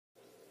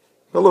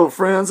Hello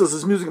friends, this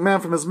is Music Man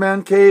from his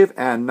man cave,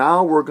 and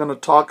now we're going to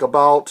talk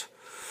about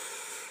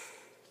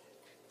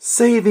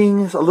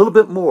saving a little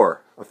bit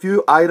more. A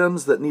few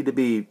items that need to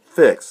be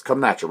fixed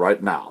coming at you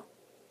right now.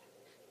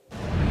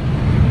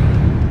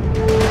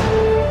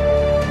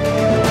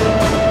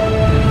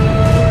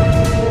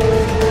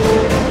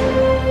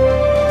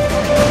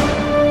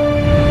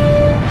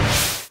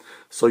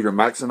 So you're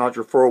maxing out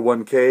your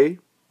 401k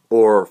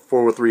or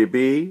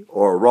 403b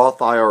or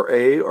Roth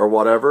IRA or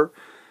whatever.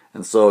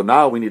 And so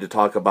now we need to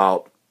talk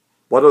about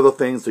what are the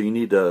things that you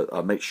need to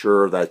make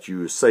sure that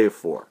you save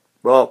for.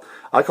 Well,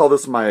 I call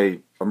this my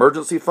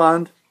emergency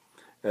fund.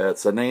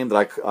 It's a name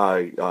that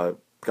I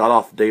got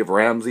off Dave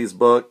Ramsey's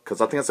book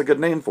because I think it's a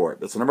good name for it.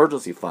 It's an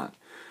emergency fund.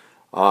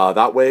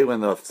 That way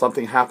when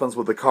something happens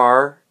with the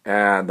car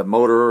and the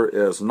motor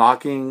is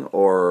knocking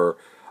or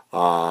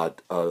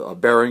a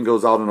bearing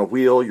goes out on a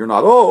wheel, you're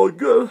not, oh,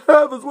 good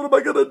heavens, what am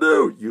I going to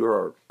do? You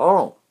are,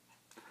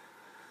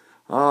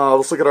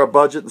 let's look at our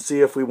budget and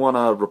see if we want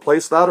to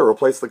replace that or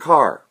replace the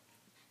car.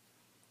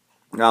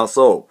 Now,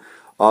 so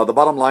the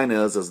bottom line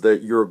is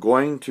that you're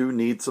going to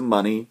need some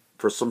money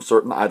for some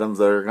certain items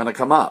that are going to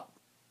come up.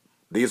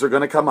 These are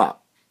going to come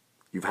up.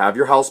 You have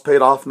your house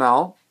paid off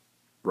now,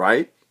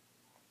 right?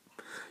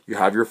 You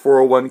have your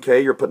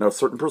 401k. You're putting a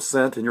certain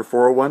percent in your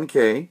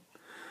 401k.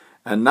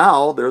 And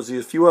now there's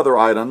a few other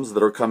items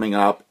that are coming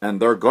up, and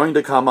they're going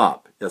to come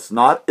up. It's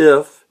not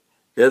if,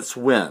 it's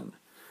when.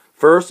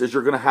 First is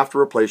you're going to have to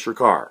replace your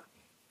car.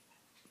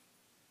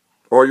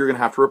 Or you're going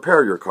to have to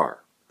repair your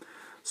car.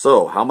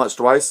 So how much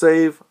do I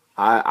save?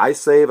 I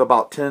save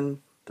about $10,000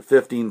 to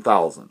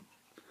 $15,000.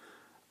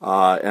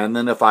 And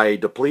then if I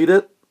deplete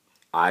it,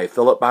 I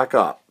fill it back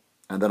up.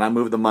 And then I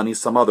move the money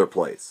some other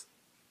place.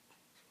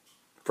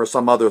 For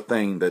some other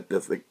thing that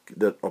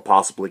will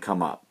possibly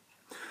come up.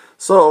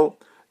 So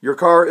your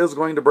car is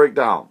going to break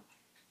down.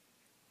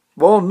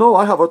 Well, no,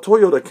 I have a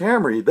Toyota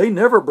Camry. They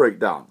never break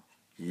down.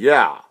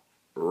 Yeah.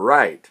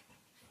 Right.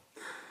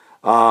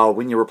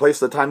 When you replace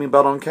the timing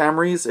belt on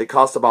Camrys, it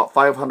costs about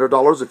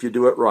 $500 if you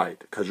do it right,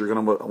 because you're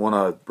going to want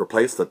to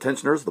replace the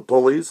tensioners, the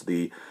pulleys,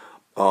 the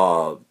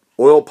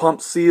oil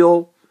pump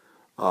seal.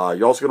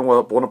 You're also going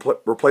to want to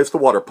replace the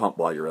water pump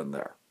while you're in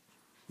there.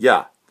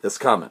 Yeah, it's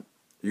coming.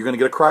 You're going to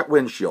get a cracked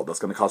windshield. That's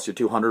going to cost you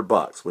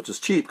 $200, which is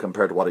cheap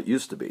compared to what it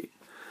used to be.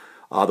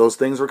 Those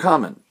things are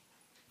coming.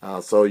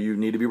 So you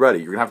need to be ready.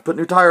 You're going to have to put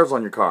new tires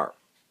on your car.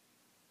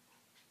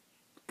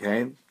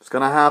 Okay, it's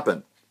going to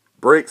happen.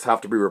 Brakes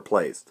have to be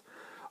replaced.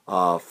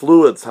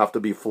 Fluids have to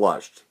be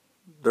flushed.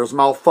 There's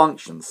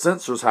malfunctions.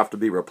 Sensors have to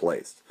be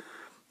replaced.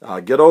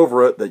 Get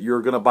over it that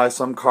you're going to buy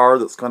some car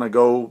that's going to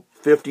go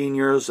 15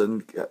 years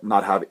and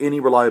not have any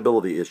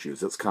reliability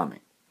issues. It's coming.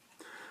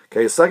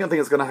 Okay, second thing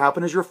that's going to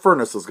happen is your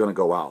furnace is going to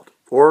go out.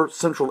 Or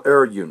central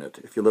air unit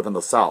if you live in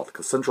the south,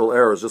 because central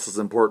air is just as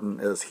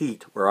important as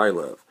heat where I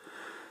live.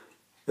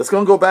 It's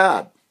going to go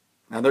bad.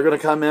 And they're going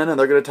to come in and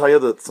they're going to tell you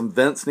that some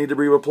vents need to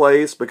be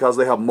replaced because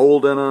they have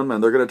mold in them,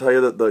 and they're going to tell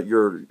you that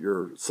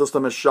your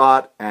system is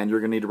shot and you're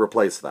going to need to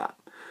replace that.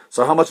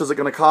 So how much is it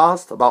going to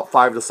cost? About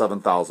 $5,000 to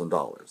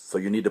 $7,000. So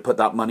you need to put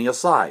that money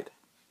aside.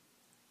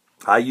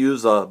 I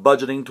use a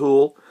budgeting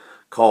tool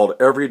called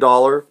Every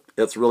Dollar.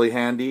 It's really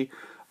handy.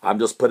 I'm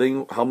just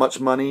putting how much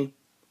money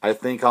I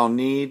think I'll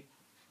need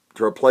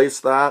to replace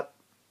that.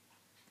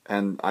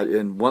 And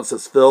once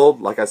it's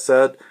filled, like I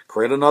said,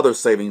 create another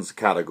savings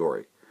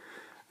category.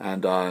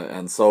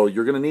 And so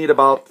you're going to need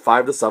about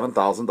 $5,000 to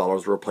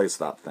 $7,000 to replace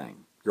that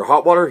thing. Your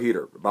hot water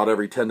heater, about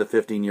every 10 to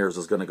 15 years,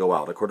 is going to go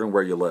out, according to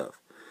where you live.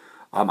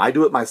 I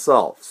do it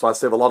myself, so I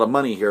save a lot of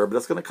money here, but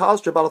it's going to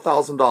cost you about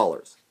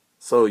 $1,000.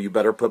 So you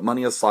better put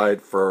money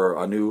aside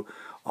for a new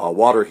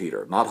water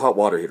heater, not hot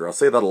water heater. I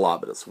say that a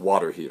lot, but it's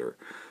water heater.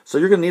 So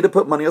you're going to need to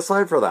put money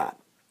aside for that.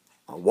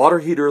 Water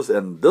heaters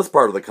in this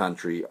part of the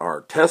country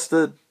are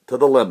tested to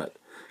the limit,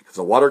 because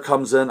the water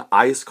comes in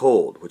ice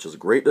cold, which is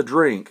great to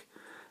drink,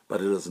 but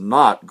it is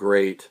not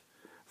great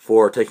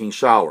for taking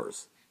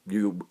showers.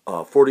 You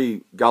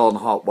 40-gallon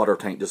hot water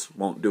tank just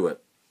won't do it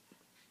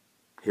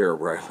here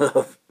where I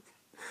live.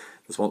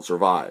 This won't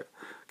survive.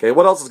 Okay,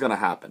 what else is going to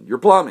happen? Your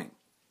plumbing.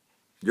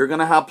 You're going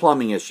to have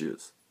plumbing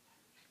issues.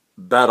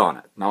 Bet on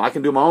it. Now, I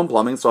can do my own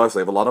plumbing, so I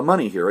save a lot of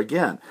money here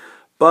again.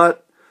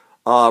 But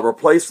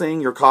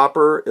replacing your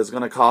copper is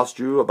going to cost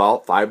you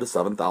about $5,000 to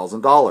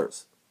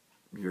 $7,000.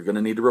 You're going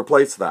to need to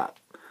replace that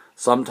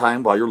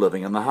sometime while you're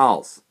living in the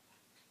house.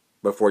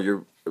 Before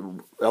you,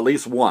 at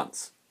least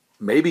once,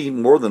 maybe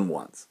more than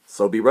once.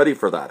 So be ready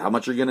for that. How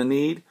much are you going to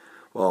need?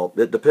 Well,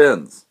 it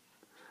depends.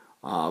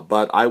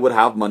 But I would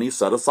have money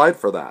set aside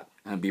for that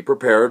and be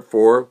prepared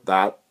for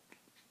that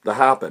to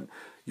happen.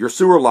 Your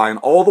sewer line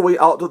all the way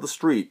out to the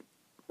street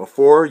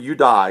before you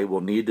die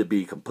will need to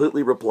be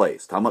completely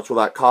replaced. How much will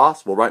that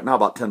cost? Well, right now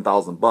about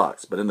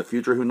 $10,000, but in the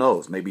future, who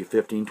knows? Maybe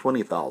 $15,000,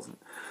 $20,000.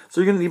 So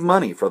you're going to need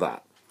money for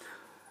that.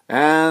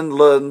 And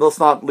let's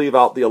not leave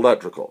out the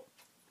electrical.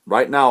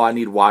 Right now, I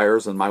need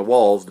wires in my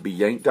walls to be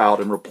yanked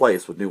out and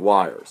replaced with new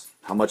wires.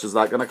 How much is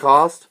that going to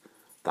cost?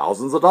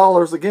 Thousands of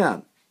dollars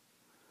again.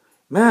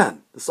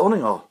 Man, it's only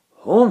a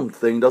home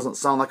thing doesn't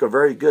sound like a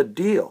very good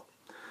deal.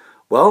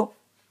 Well,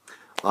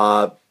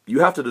 you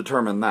have to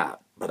determine that.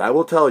 But I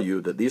will tell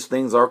you that these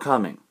things are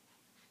coming.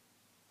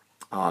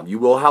 You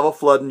will have a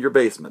flood in your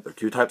basement. There are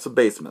two types of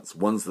basements.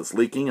 One's that's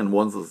leaking and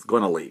one's that's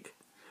going to leak.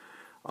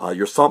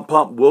 Your sump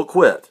pump will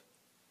quit.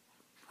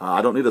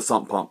 I don't need a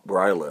sump pump where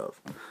I live.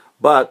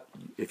 But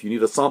if you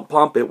need a sump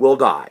pump, it will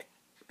die.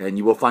 And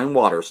you will find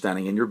water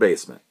standing in your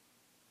basement.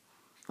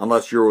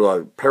 Unless you're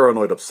a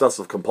paranoid,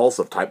 obsessive,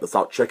 compulsive type that's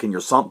out checking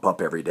your sump pump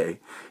every day.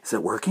 Is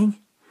it working?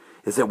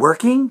 Is it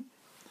working?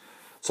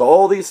 So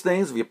all these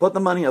things, if you put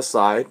the money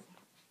aside,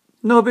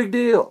 no big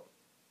deal.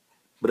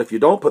 But if you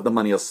don't put the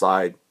money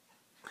aside,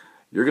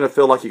 you're going to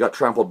feel like you got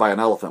trampled by an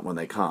elephant when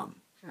they come.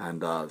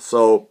 And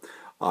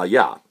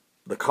yeah,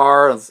 the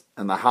cars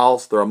and the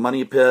house, they're a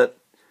money pit,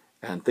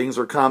 and things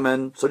are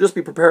coming. So just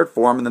be prepared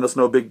for them, and then it's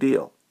no big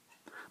deal.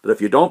 But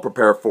if you don't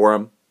prepare for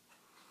them,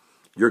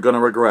 you're going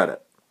to regret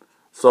it.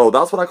 So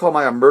that's what I call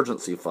my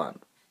emergency fund.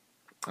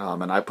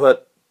 And I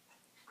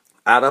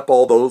add up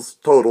all those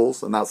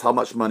totals, and that's how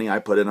much money I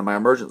put into my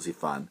emergency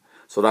fund,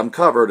 so that I'm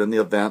covered in the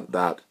event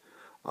that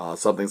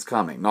something's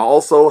coming. Now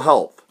also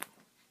health.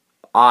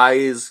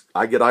 Eyes,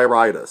 I get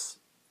iritis.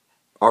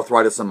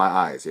 Arthritis in my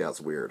eyes. Yeah,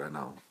 it's weird, I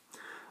know.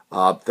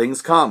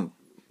 Things come.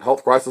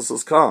 Health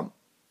crises come.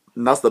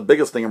 And that's the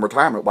biggest thing in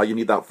retirement, why you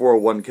need that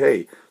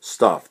 401k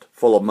stuffed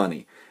full of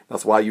money.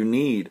 That's why you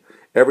need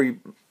every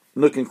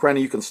nook and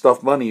cranny you can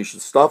stuff money, you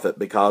should stuff it,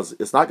 because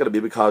it's not going to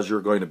be because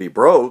you're going to be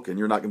broke and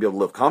you're not going to be able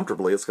to live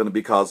comfortably. It's going to be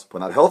because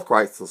when that health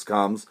crisis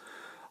comes,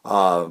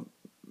 I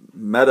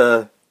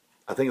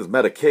think it's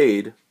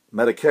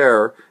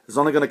Medicare is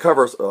only going to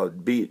cover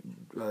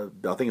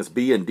I think it's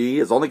B and D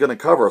is only going to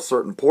cover a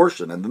certain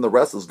portion, and then the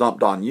rest is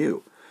dumped on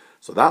you.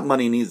 So that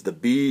money needs to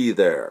be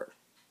there,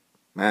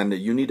 and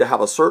you need to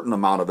have a certain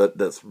amount of it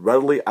that's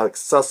readily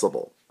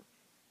accessible,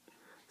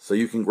 so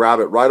you can grab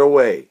it right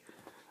away.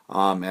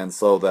 And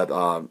so that,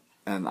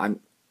 and I'm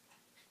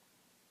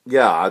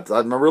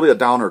really a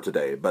downer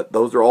today, but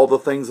those are all the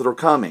things that are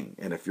coming.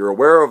 And if you're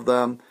aware of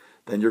them,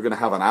 then you're going to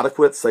have an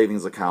adequate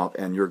savings account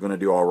and you're going to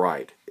do all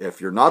right.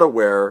 If you're not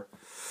aware,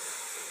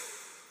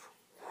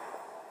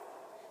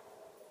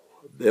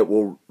 it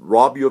will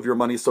rob you of your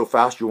money so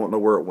fast you won't know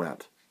where it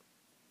went.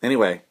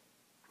 Anyway,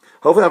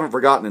 hopefully I haven't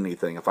forgotten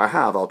anything. If I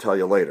have, I'll tell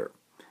you later.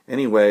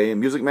 Anyway,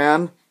 Music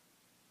Man,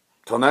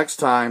 till next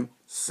time,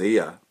 see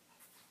ya.